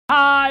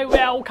Hi,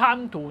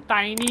 welcome to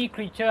Tiny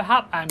Creature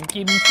Hub. I'm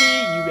Kimchi.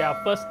 If you are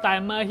first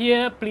timer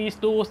here, please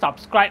do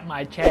subscribe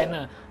my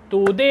channel.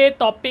 Today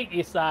topic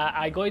is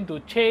I going to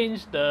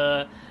change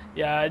the.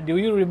 Do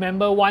you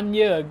remember 1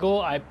 year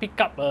ago I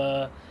picked up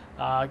a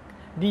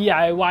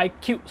DIY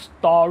cube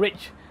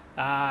storage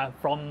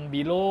from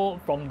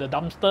the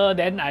dumpster.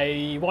 Then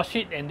I wash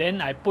it and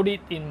then I put it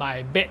in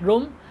my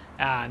bedroom.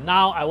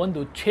 Now I want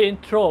to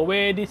throw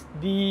away this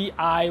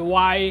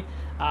DIY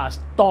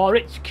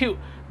storage cube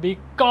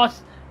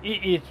because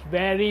it is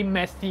very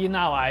messy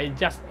now. I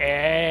just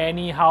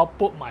anyhow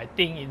put my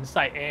thing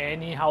inside,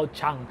 anyhow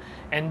chunk.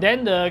 And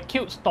then the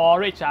cube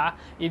storage,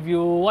 if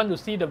you want to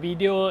see the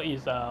video,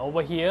 is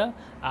over here.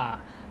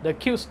 The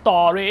cube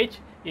storage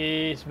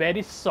is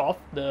very soft.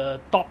 The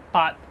top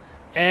part,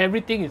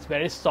 everything is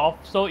very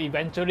soft, so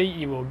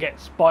eventually it will get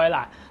spoiled.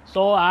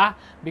 So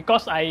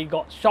because I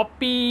got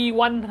Shopee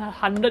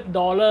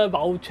 $100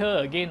 voucher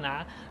again,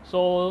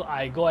 so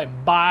I go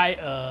and buy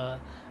a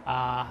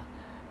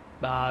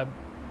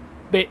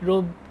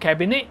bedroom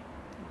cabinet.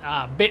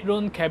 I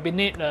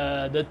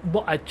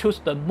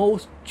choose the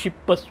most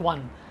cheapest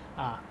one,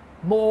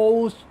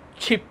 most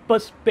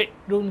cheapest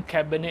bedroom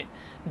cabinet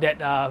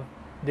that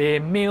they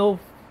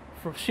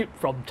ship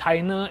from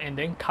China and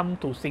then come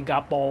to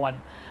Singapore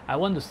one. I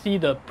want to see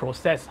the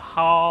process,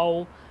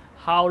 how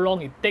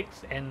long it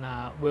takes, and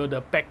will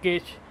the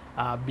package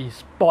be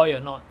spoiled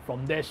or not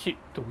from there ship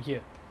to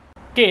here.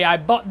 Okay, I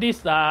bought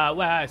this where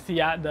I see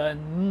the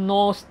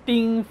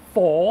Nostin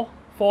 4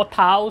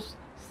 tiles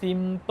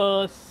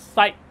simple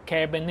side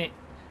cabinet,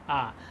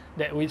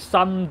 that with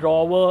some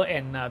drawer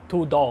and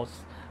 2 doors.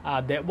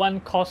 That one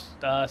cost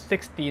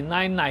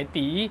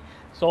 $69.90,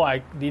 so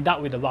I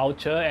deduct with the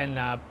voucher, and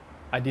I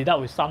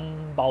deduct with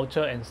some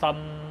voucher and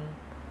some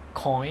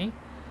coin,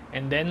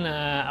 and then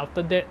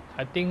after that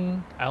I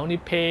think I only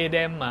pay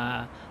them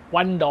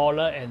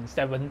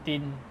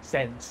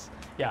 $1.17.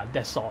 Yeah,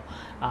 that's all.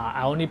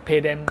 I only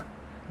pay them,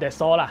 that's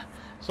all lah.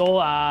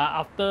 So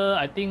after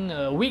I think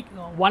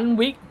 1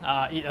 week,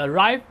 it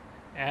arrived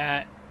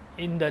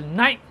in the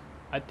night,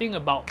 I think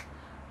about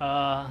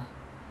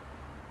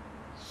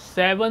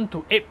 7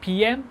 to 8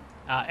 p.m.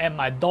 At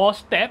my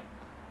doorstep.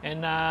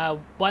 And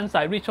once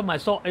I reach home, I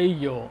saw,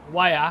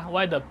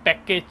 why the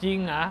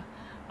packaging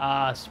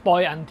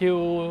spoil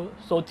until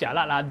so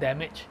jialat lah,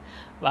 damaged.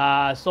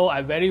 So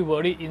I very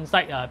worried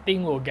inside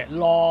thing will get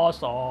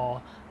lost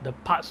or the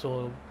parts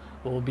will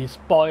be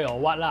spoiled or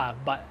what lah.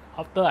 But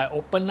after I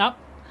open up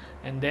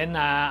and then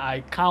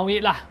I count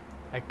it lah,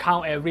 I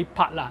count every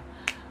part lah.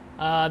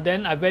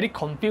 Then I very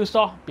confused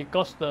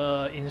because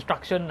the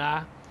instruction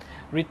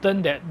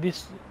written that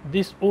this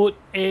wood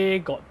A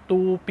got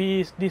 2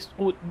 piece, this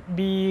wood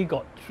B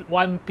got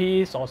 1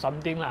 piece or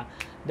something lah.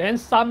 Then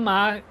some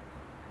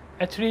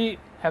actually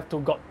have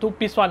to got 2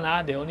 piece one,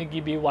 they only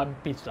give you 1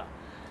 piece lah.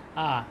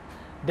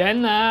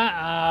 Then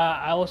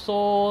I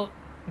also,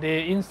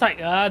 the inside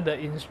the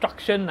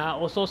instruction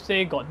also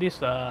say got this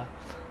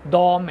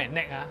door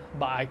magnet,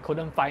 but I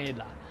couldn't find it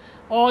lah.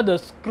 All the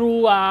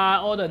screw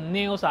all the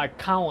nails I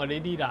count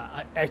already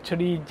lah.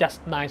 Actually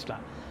just nice lah.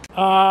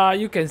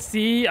 You can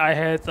see I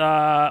had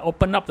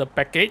opened up the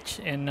package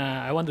and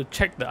I want to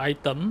check the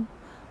item.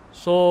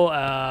 So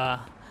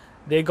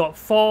they got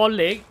 4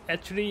 legs.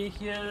 Actually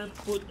here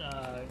put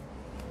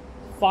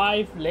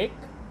 5 legs.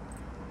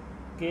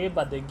 Okay,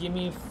 but they give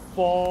me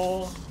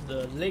 4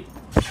 the leg.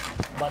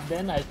 But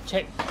then I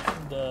checked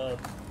the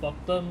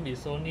bottom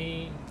is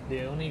they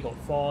only got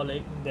 4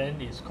 legs.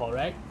 Then it's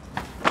correct.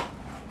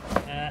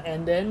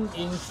 And then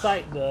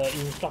inside the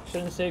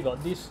instruction say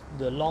got this,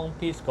 the long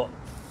piece got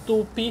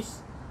 2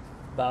 piece,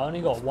 but I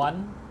only got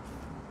 1.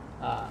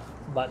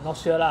 But not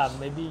sure lah,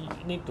 maybe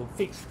need to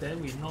fix,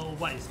 then we know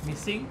what is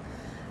missing.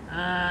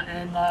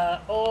 And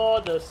all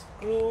the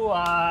screw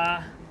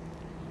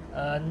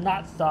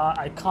nuts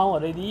I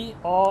count already,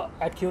 all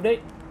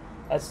accurate,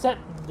 except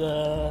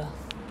the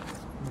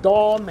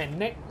door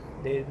magnet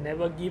they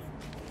never give.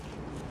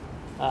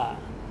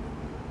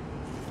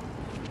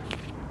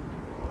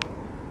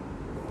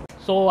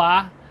 So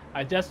I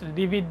just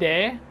leave it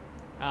there.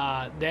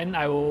 Then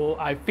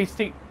I fix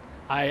it,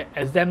 I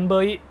assemble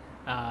it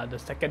the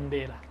second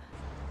day lah.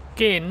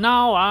 Okay,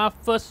 now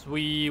first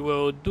we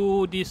will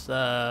do this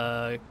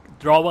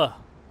drawer.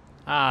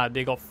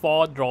 They got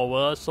 4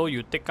 drawers, so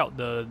you take out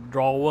the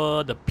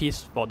drawer, the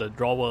piece for the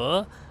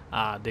drawer.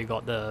 They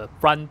got the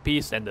front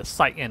piece and the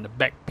side and the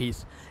back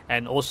piece,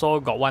 and also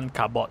got 1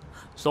 cupboard.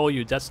 So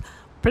you just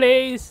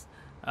place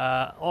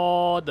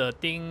all the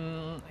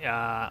thing,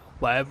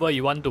 whatever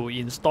you want to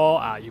install,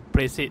 you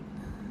place it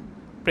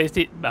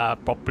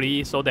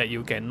properly so that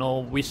you can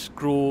know which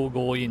screw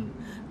go in.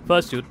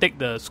 First you take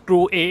the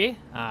screw A,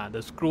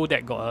 the screw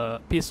that got a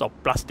piece of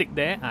plastic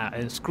there,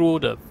 and screw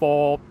the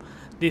 4,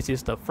 this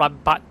is the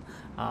front part,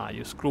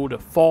 you screw the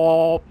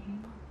 4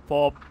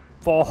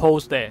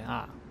 holes there.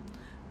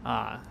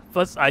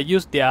 First I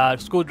use their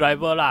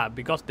screwdriver lah,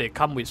 because they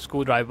come with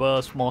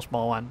screwdriver, small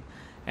one.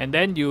 And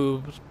then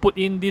you put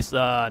in this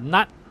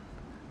nut.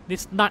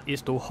 This nut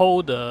is to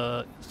hold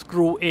the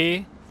screw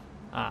A.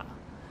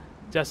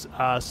 just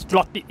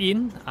slot it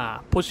in,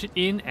 push it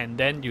in, and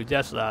then you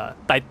just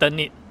tighten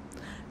it.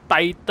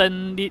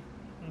 Tighten it.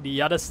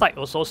 The other side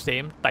also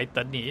same.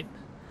 Tighten it.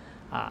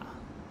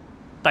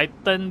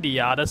 Tighten the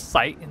other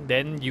side, and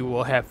then you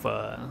will have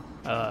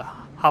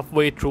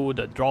halfway through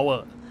the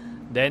drawer.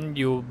 Then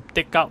you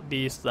take out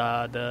this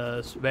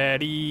the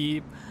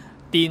very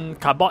thin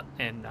cardboard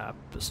and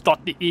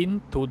slot it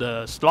in to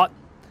the slot,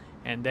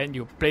 and then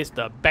you place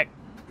the back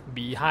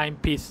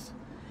behind piece.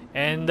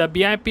 And the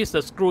behind piece,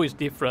 the screw is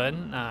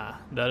different.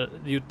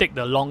 You take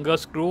the longer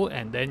screw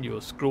and then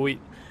you screw it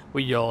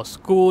with your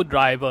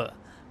screwdriver.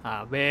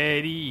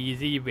 Very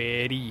easy,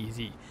 very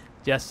easy.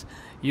 Just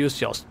use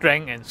your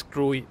strength and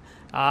screw it.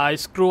 I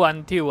screw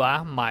until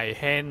my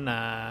hand,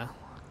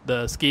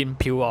 the skin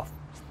peel off.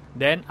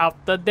 Then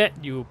after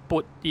that, you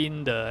put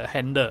in the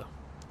handle.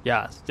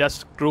 Yeah, just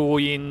screw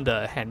in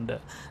the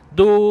handle.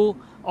 Do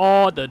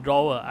all the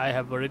drawer. I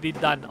have already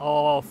done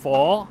all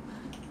 4.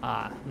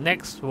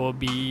 Next will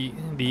be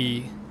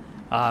the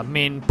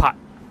main part.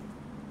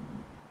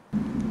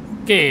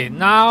 Okay,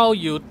 now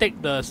you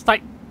take the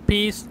side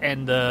piece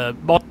and the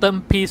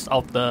bottom piece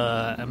of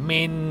the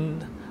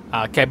main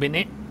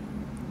cabinet.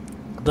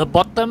 The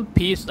bottom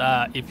piece,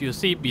 if you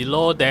see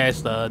below,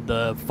 there's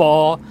the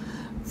 4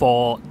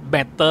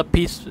 metal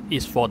piece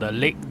is for the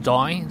leg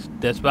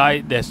joint. That's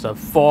why there's a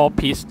 4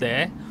 piece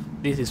there.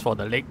 This is for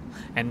the leg,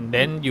 and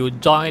then you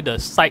join the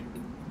side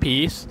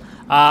piece.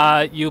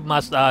 You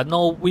must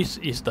know which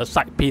is the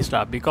side piece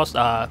because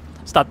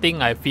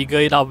starting I figure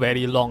it out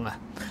very long.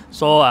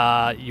 So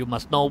you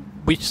must know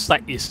which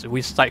side is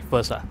which side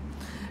first.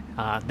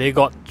 They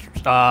got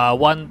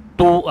 1,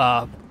 2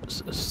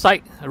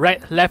 side,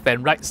 left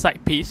and right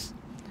side piece,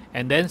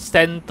 and then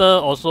center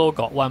also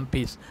got 1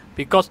 piece.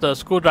 Because the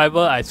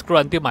screwdriver I screw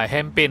until my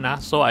hand pain,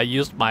 so I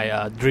use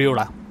my drill,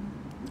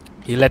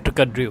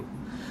 electrical drill.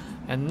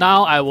 And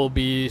now I will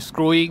be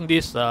screwing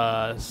this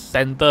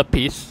center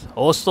piece.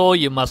 Also,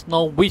 you must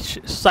know which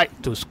side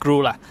to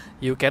screw.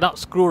 You cannot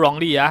screw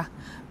wrongly,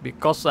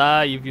 because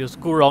if you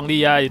screw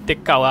wrongly, you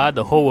take out,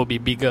 the hole will be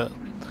bigger.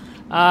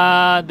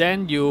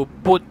 Then you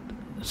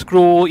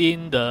screw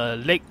in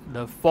the leg,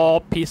 the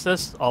 4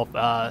 pieces of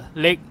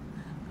leg.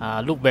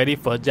 Look very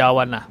fragile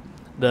one.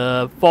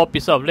 The 4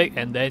 pieces of leg,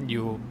 and then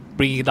you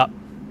bring it up.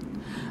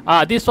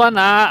 This one,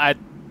 I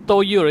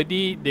told you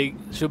already, they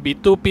should be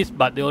 2 pieces,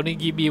 but they only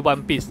give me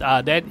 1 piece.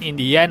 Then in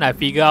the end, I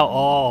figure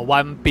out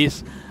 1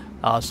 piece.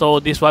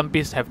 So this 1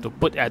 piece have to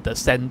put at the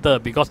center,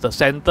 because the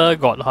center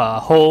got a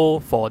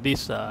hole for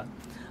this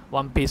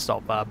 1 piece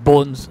of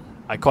bones.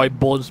 I call it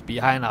bones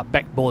behind a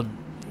backbone.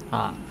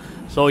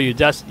 So you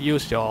just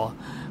use your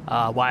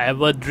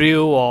whatever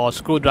drill or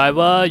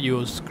screwdriver,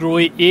 you screw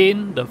it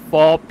in the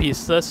 4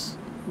 pieces.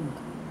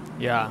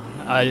 Yeah,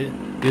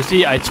 you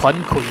see I 喘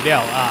气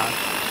了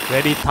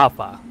very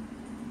tough.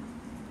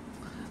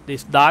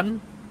 This done.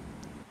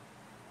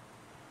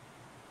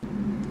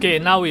 Okay,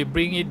 now we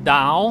bring it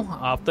down.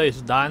 After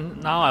it's done,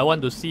 now I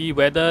want to see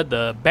whether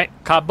the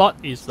back cardboard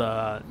is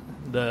the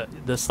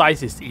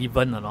size is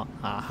even or not.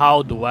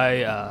 How do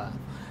I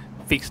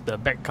fix the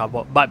back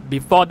cardboard? But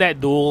before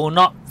that, do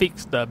not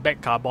fix the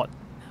back cardboard,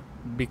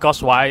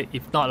 because why?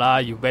 If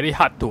not, you very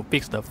hard to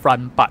fix the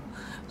front part.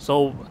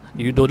 So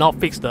you do not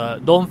fix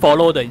don't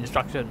follow the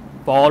instruction.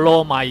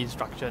 Follow my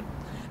instruction.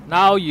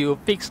 Now you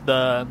fix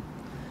the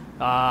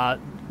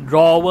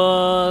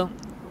drawer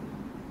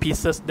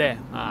pieces there.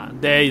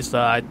 There is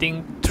I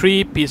think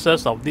 3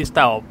 pieces of this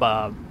type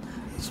of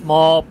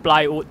small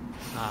plywood.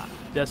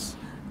 Just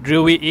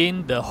drill it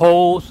in the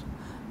holes.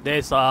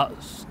 There's a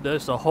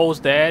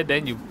holes there.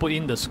 Then you put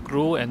in the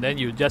screw, and then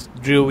you just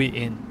drill it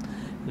in.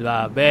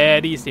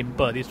 Very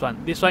simple. This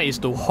one is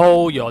to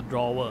hold your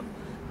drawer.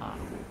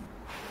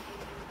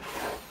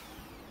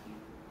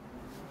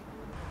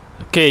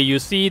 Okay, you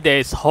see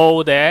there's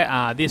hole there.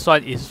 This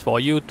one is for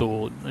you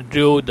to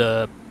drill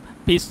the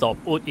piece of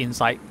wood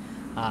inside.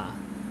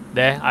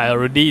 There, I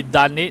already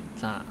done it.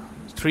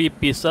 3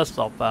 pieces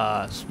of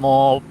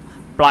small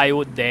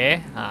plywood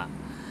there.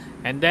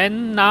 And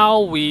then now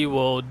we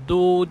will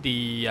do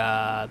the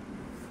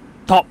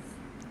top,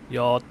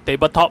 your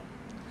tabletop.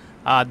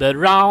 The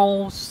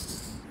round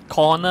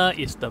corner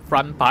is the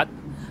front part.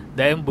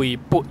 Then we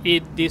put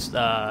in this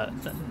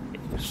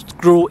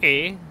screw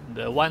A,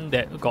 the one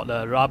that got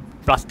the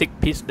plastic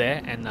piece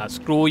there, and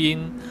screw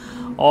in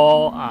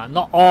all,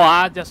 not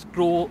all, just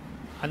screw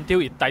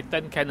until it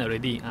tighten can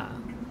already.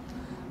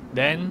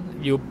 Then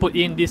you put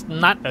in this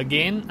nut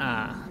again.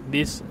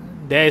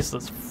 There's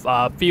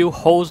a few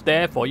holes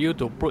there for you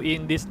to put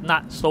in this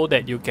nut so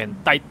that you can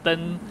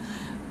tighten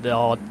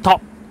the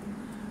top.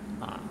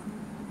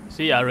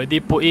 See, I already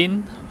put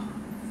in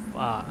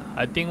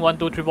I think 1,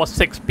 2, 3, 4,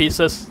 6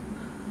 pieces.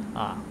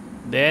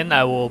 Then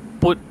I will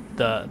put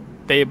the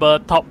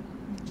tabletop,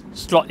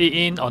 slot it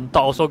in. On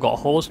top also got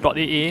holes, slot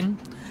it in,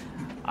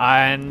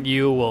 and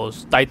you will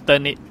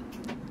tighten it.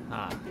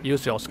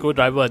 Use your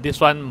screwdriver. This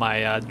one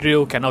my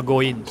drill cannot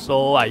go in,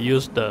 so I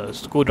use the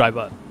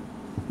screwdriver.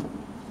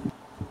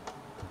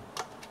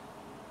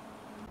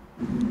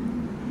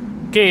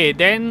 Okay,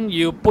 then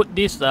you put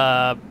this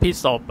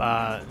piece of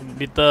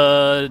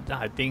little,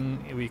 I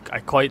think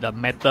I call it a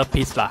metal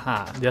piece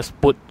lah. Just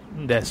put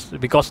this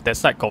because that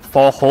side got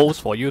 4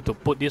 holes for you to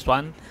put this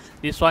one.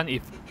 This one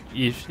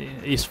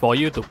is for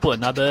you to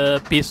put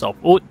another piece of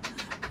wood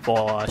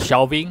for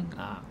shelving.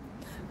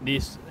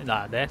 This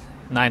that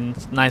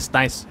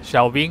nice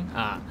shelving.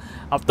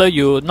 After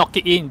you knock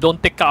it in,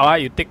 don't take out.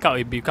 You take out,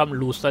 it become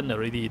loosened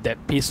already. That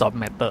piece of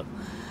metal.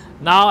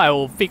 Now I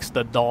will fix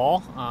the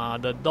door.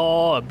 The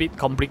door a bit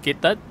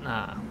complicated.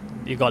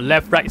 You got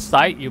left, right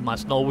side. You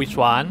must know which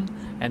one.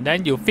 And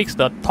then you fix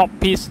the top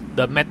piece,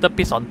 the metal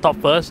piece on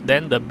top first.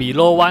 Then the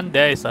below one,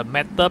 there is a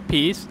metal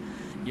piece.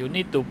 You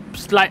need to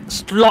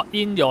slot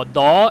in your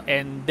door,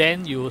 and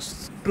then you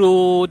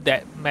screw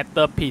that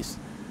metal piece.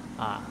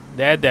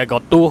 There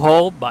got 2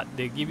 holes, but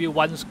they give you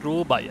 1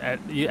 screw. But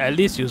at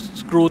least you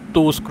screw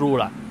 2 screws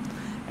lah.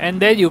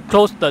 And then you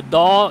close the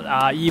door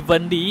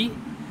evenly.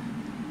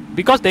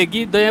 Because they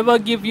never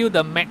give you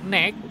the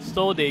magnet,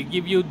 so they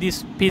give you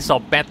this piece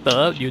of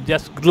metal. You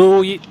just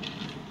glue it,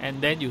 and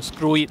then you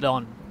screw it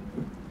on.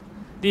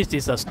 This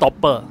is a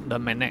stopper, the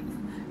magnet.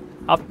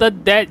 After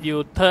that,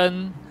 you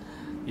turn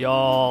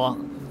your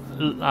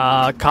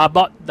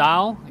cupboard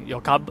down,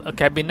 your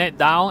cabinet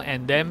down,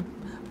 and then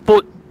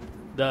put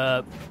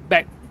the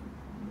back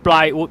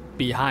plywood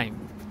behind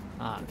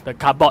the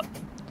cupboard,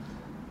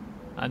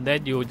 and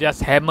then you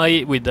just hammer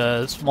it with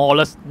the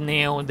smallest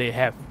nail they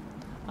have.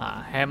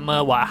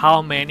 Hammer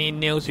how many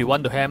nails you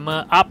want to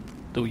hammer, up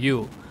to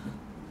you.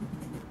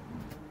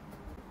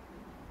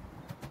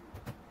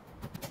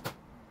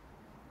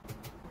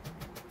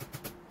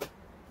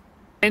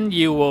 Then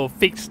you will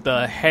fix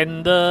the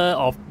handle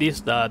of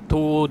these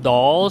 2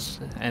 doors,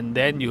 and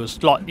then you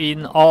slot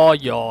in all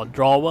your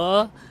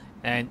drawer,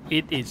 and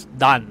it is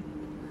done.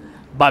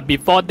 But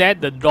before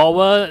that, the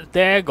drawer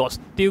there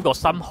still got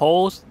some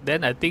holes.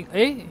 Then I think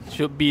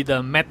should be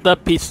the metal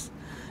piece.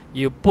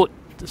 You put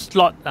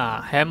slot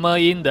hammer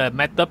in the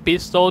metal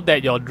piece so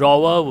that your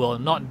drawer will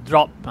not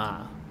drop.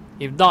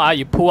 If not,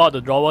 you pull out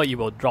the drawer, it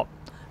will drop.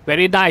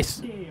 Very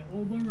nice.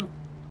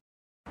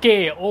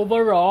 Okay,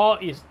 overall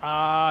is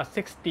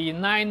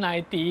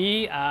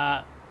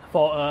 $69.90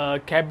 for a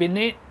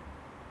cabinet.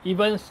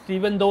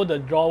 Even though the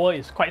drawer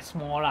is quite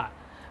small lah,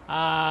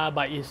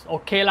 but it's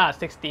okay lah.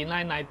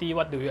 $69.90.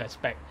 What do you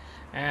expect?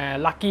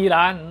 Lucky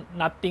lah,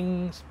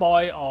 nothing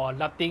spoil or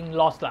nothing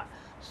lost lah.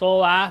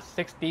 So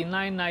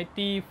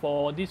 $69.90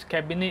 for this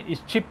cabinet is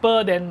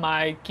cheaper than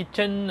my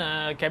kitchen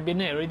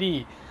cabinet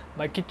already.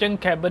 My kitchen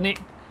cabinet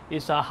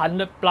is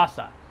 100 plus.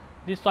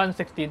 This one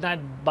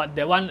 69, but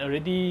that one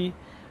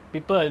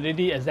people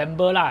already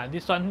assemble lah.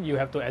 This one you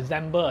have to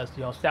assemble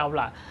yourself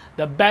lah.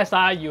 The best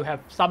you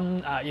have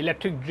some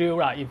electric drill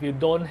lah. If you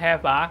don't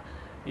have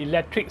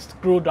electric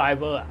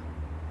screwdriver.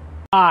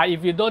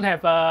 If you don't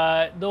have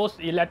those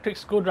electric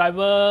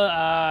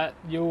screwdriver,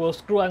 you will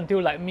screw until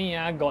like me,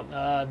 got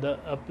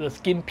the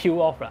skin peel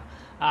off lah.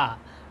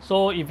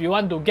 So if you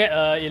want to get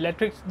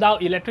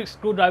electric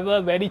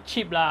screwdriver, very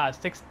cheap lah,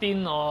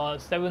 16 or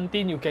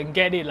 17 you can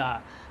get it lah.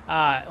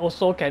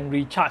 Also can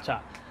recharge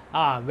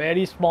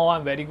very small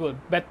one, very good,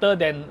 better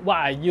than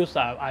what I use.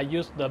 I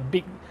use the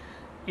big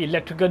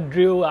electrical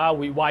drill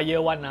with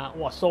wire one.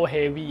 Was so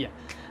heavy.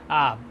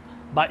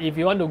 But if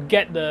you want to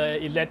get the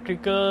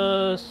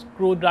electrical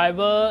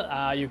screwdriver,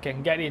 you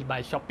can get it by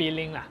Shopee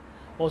link lah.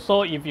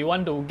 Also, if you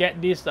want to get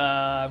this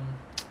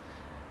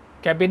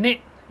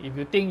cabinet, if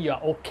you think you are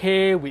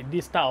okay with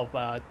this type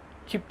of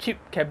cheap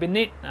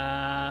cabinet,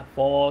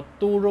 for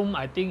 2 room,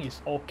 I think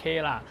it's okay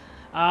lah.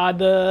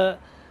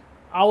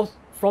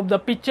 From the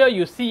picture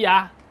you see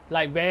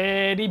like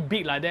very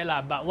big like that lah.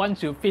 But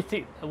once you fix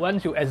it,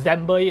 once you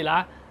assemble it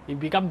it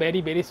become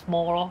very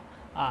small.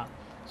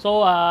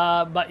 So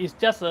but it's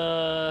just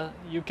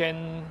you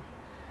can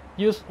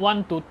use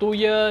 1 to 2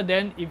 years.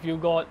 Then if you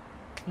got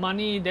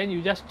money, then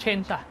you just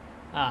change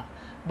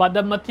but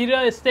the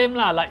material is same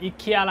lah, like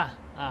IKEA lah.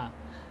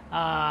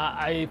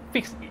 I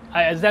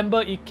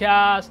assemble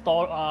IKEA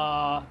store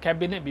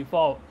cabinet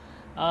before.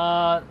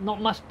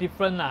 Not much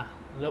different lah.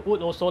 The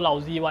wood also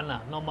lousy one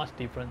lah, not much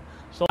different.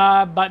 So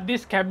but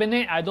this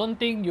cabinet, I don't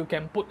think you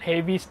can put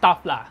heavy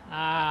stuff lah.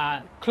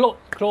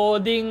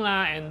 Clothing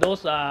lah, and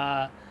those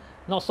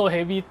not so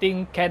heavy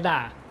thing can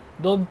lah.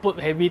 Don't put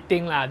heavy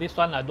thing lah. This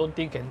one I don't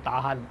think can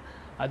tahan.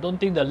 I don't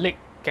think the leg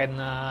can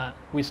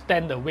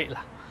withstand the weight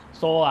lah.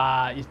 So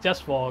it's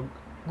just for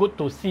good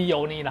to see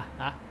only lah.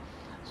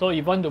 So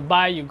if you want to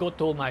buy, you go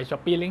to my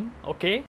Shopee link. Okay.